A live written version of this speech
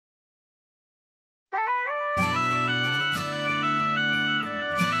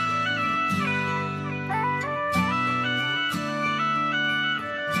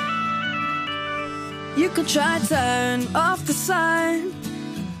could try to turn off the sun,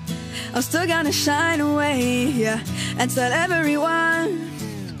 I'm still gonna shine away, yeah, and tell everyone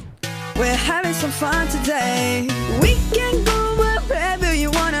we're having some fun today. We can go wherever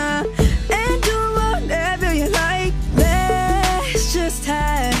you wanna and do whatever you like. Let's just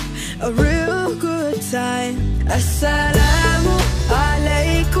have a real good time. Assalamu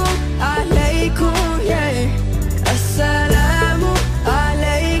alaikum, alaikum, yeah. Assalamu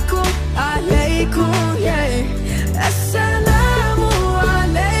alaikum, alaikum, yeah. Assalamu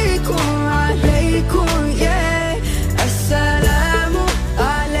alaikum, alaikum, yeah. Assalamu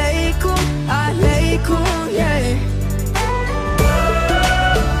alaikum, alaikum, yeah.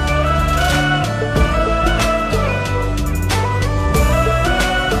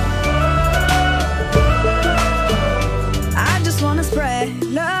 I just wanna spread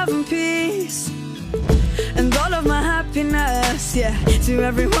love and peace and all of my happiness, yeah, to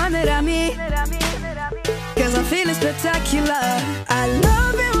everyone that I meet, 'cause I'm feeling spectacular. I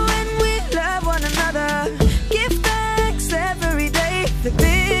love it when we love one another. Give thanks every day for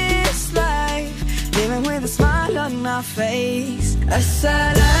this life, living with a smile on my face.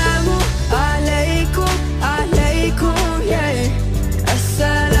 Assalamu alaikum, alaikum, yeah.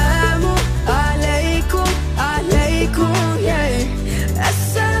 Assalamu alaikum, alaikum, yeah.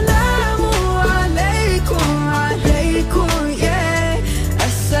 Assalamu alaikum, alaikum, yeah.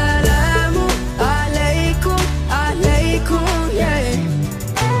 Assalamu alaikum, alaikum, yeah.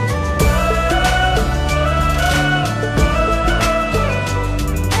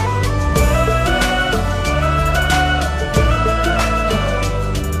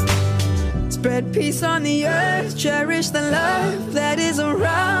 Spread peace on the earth, cherish the love that is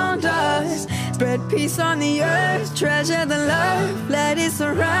around us. Spread peace on the earth, treasure the love that is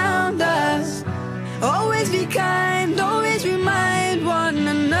around us. Always be kind, always remind one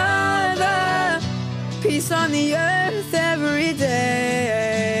another. Peace on the earth every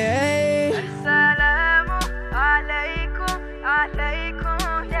day. Assalamu alaikum,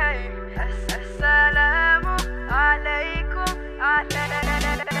 alaikum, yeah. Assalamu alaikum, alaikum.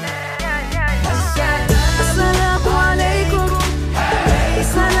 Assalamu alaikum,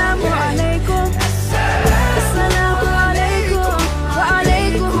 assalamu alaikum, assalamu alaikum, wa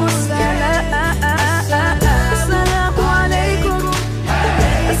alaikum assalam. Assalamu alaikum,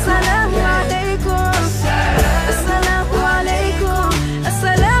 assalamu alaikum, assalamu alaikum,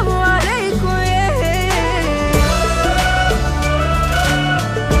 assalamu alaikum, yeah.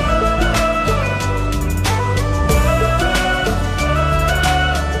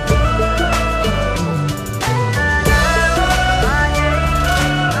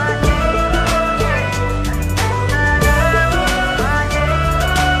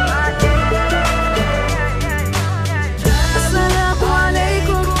 Assalamu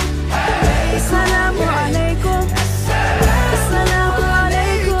alaikum, assalamu alaikum, assalamu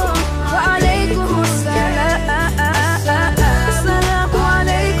alaikum, wa alaikum assalam. Assalamu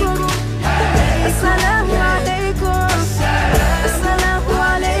alaikum, assalamu alaikum, assalamu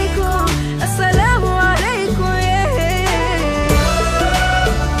alaikum, assalamu alaikum, yeah.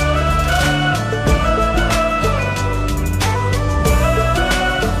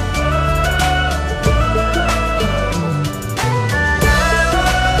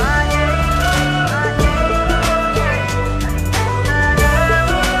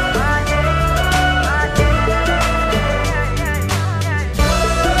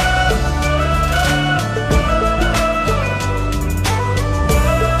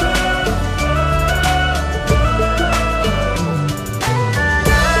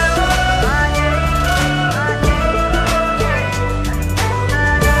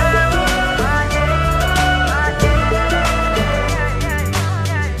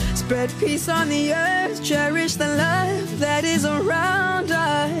 Spread peace on the earth, cherish the love that is around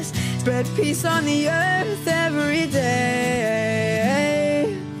us. Spread peace on the earth every day.